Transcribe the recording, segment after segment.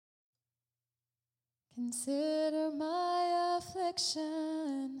Consider my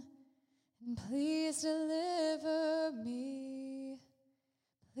affliction, and please deliver me.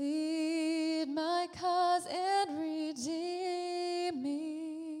 Plead my cause and redeem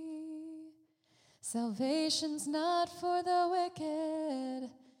me. Salvation's not for the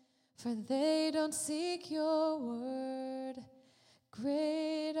wicked, for they don't seek your word.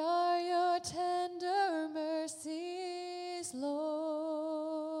 Great are your tender mercies,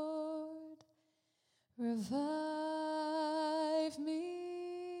 Lord. Revive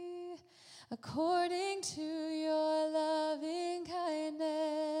me according to your loving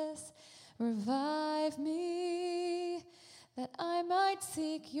kindness. Revive me that I might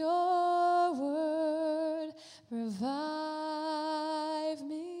seek your word. Revive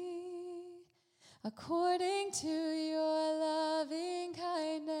me according to your loving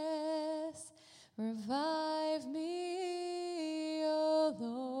kindness. Revive me, O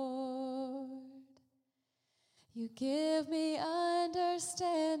Lord. You give me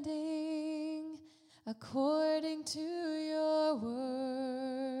understanding according to your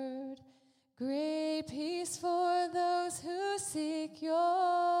word. Great peace for those who seek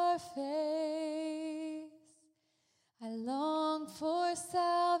your face. I long for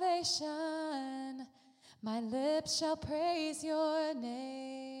salvation. My lips shall praise your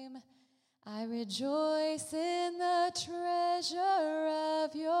name. I rejoice in the treasure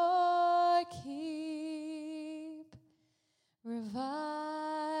of your keep. Revive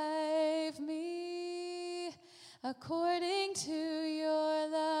me according to your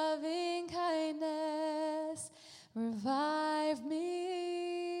loving kindness. Revive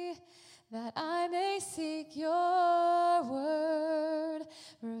me that I may seek your word.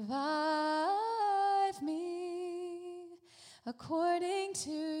 Revive me according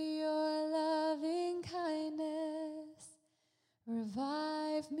to your loving kindness.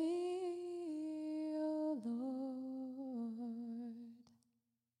 Revive me, O Lord.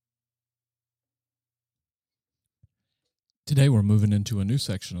 Today we're moving into a new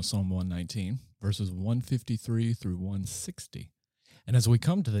section of Psalm 119, verses 153 through 160. And as we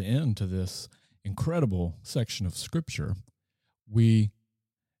come to the end to this incredible section of Scripture, we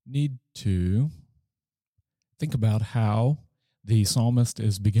need to think about how the psalmist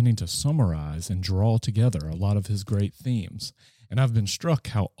is beginning to summarize and draw together a lot of his great themes. And I've been struck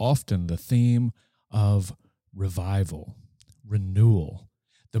how often the theme of revival, renewal,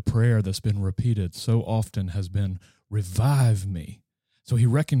 the prayer that's been repeated so often has been, revive me. So he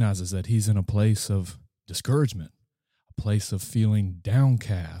recognizes that he's in a place of discouragement, a place of feeling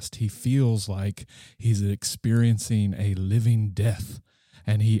downcast. He feels like he's experiencing a living death,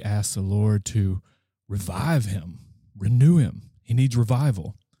 and he asks the Lord to revive him, renew him. He needs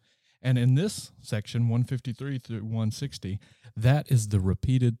revival. And in this section, 153 through 160, that is the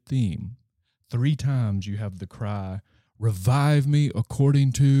repeated theme. 3 times you have the cry, revive me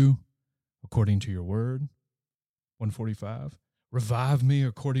according to your word, 145. Revive me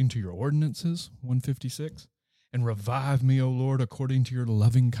according to your ordinances, 156. And revive me, O Lord, according to your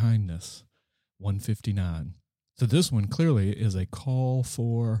loving kindness, 159. So this one clearly is a call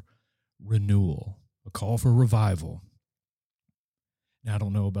for renewal, a call for revival. Now, I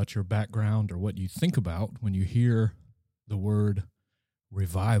don't know about your background or what you think about when you hear the word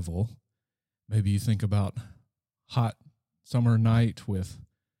revival. Maybe you think about hot summer night with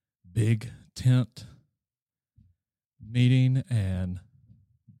big tent meeting and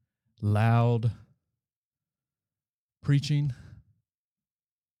loud preaching.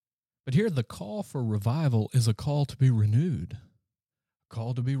 But here the call for revival is a call to be renewed, a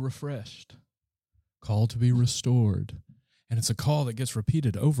call to be refreshed, a call to be restored. And it's a call that gets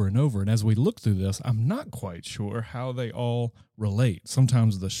repeated over and over. And as we look through this, I'm not quite sure how they all relate.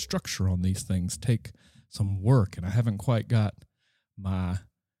 Sometimes the structure on these things take some work, and I haven't quite got my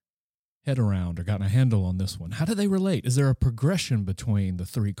head around or gotten a handle on this one. How do they relate? Is there a progression between the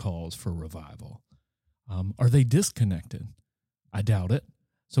 3 calls for revival? Are they disconnected? I doubt it.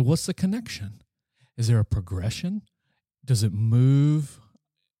 So what's the connection? Is there a progression? Does it move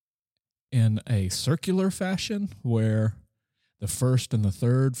in a circular fashion where the first and the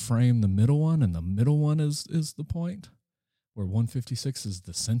third frame the middle one, and the middle one is the point, where 156 is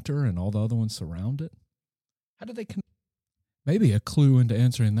the center and all the other ones surround it? How do they connect? Maybe a clue into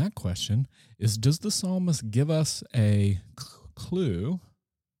answering that question is, does the psalmist give us a clue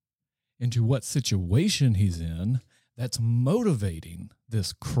into what situation he's in that's motivating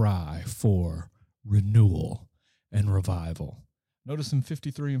this cry for renewal and revival? Notice in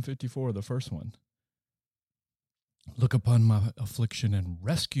 53 and 54, the first one. Look upon my affliction and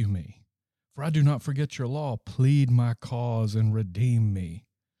rescue me, for I do not forget your law. Plead my cause and redeem me.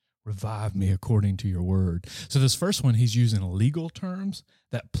 revive me according to your word. So this first one, he's using legal terms.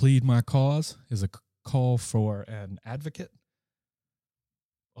 That plead my cause is a call for an advocate,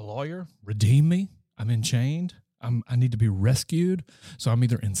 a lawyer. Redeem me. I'm enchained. I need to be rescued. So I'm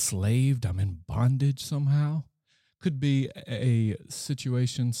either enslaved, I'm in bondage somehow. Could be a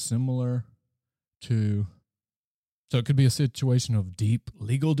situation similar to, so it could be a situation of deep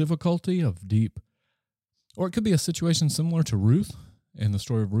legal difficulty, or it could be a situation similar to Ruth in the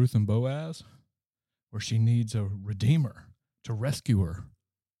story of Ruth and Boaz, where she needs a redeemer to rescue her,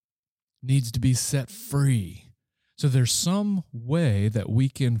 needs to be set free. So there's some way that we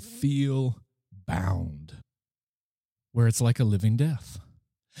can feel bound, where it's like a living death.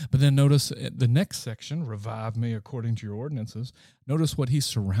 But then notice the next section, revive me according to your ordinances. Notice what he's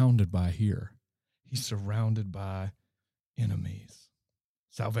surrounded by here. He's surrounded by enemies.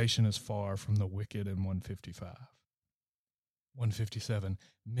 Salvation is far from the wicked in 155. 157,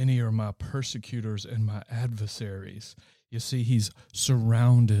 many are my persecutors and my adversaries. You see, he's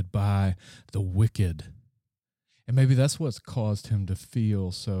surrounded by the wicked. And maybe that's what's caused him to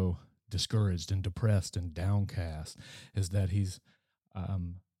feel so discouraged and depressed and downcast, is that he's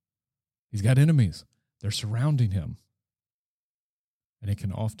got enemies. They're surrounding him. And it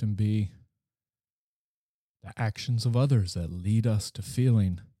can often be the actions of others that lead us to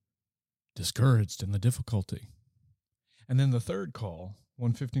feeling discouraged in the difficulty. And then the third call,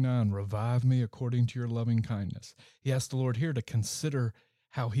 159, revive me according to your loving kindness. He asked the Lord here to consider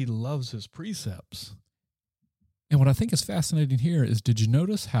how he loves his precepts. And what I think is fascinating here is, did you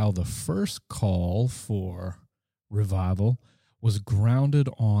notice how the first call for revival was grounded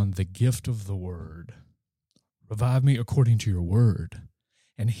on the gift of the word? Revive me according to your word.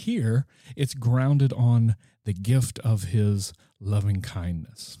 And here it's grounded on the gift of his loving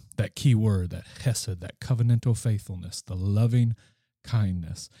kindness. That key word, that chesed, that covenantal faithfulness, the loving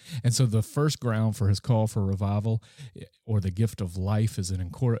kindness. And so the first ground for his call for revival, or the gift of life, is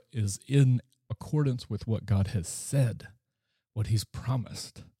in accordance with what God has said, what he's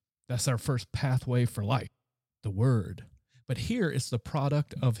promised. That's our first pathway for life, the word. But here it's the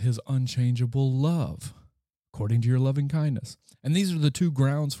product of his unchangeable love, according to your loving kindness. And these are the two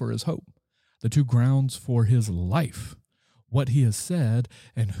grounds for his hope, the two grounds for his life, what he has said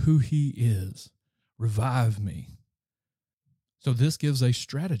and who he is. Revive me. So this gives a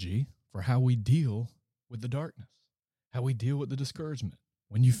strategy for how we deal with the darkness, how we deal with the discouragement.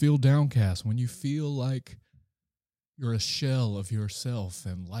 When you feel downcast, when you feel like you're a shell of yourself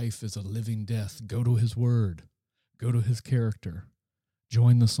and life is a living death, go to his word, go to his character,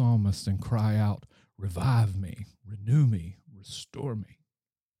 join the psalmist and cry out, revive me, renew me, restore me.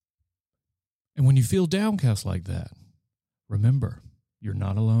 And when you feel downcast like that, remember, you're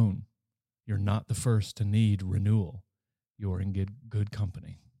not alone. You're not the first to need renewal. You're in good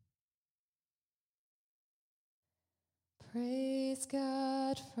company. Praise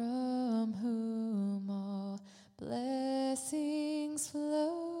God, from whom all blessings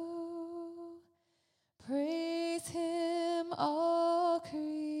flow. Praise him, all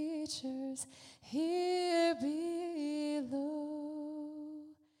creatures here below.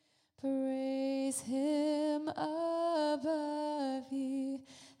 Praise him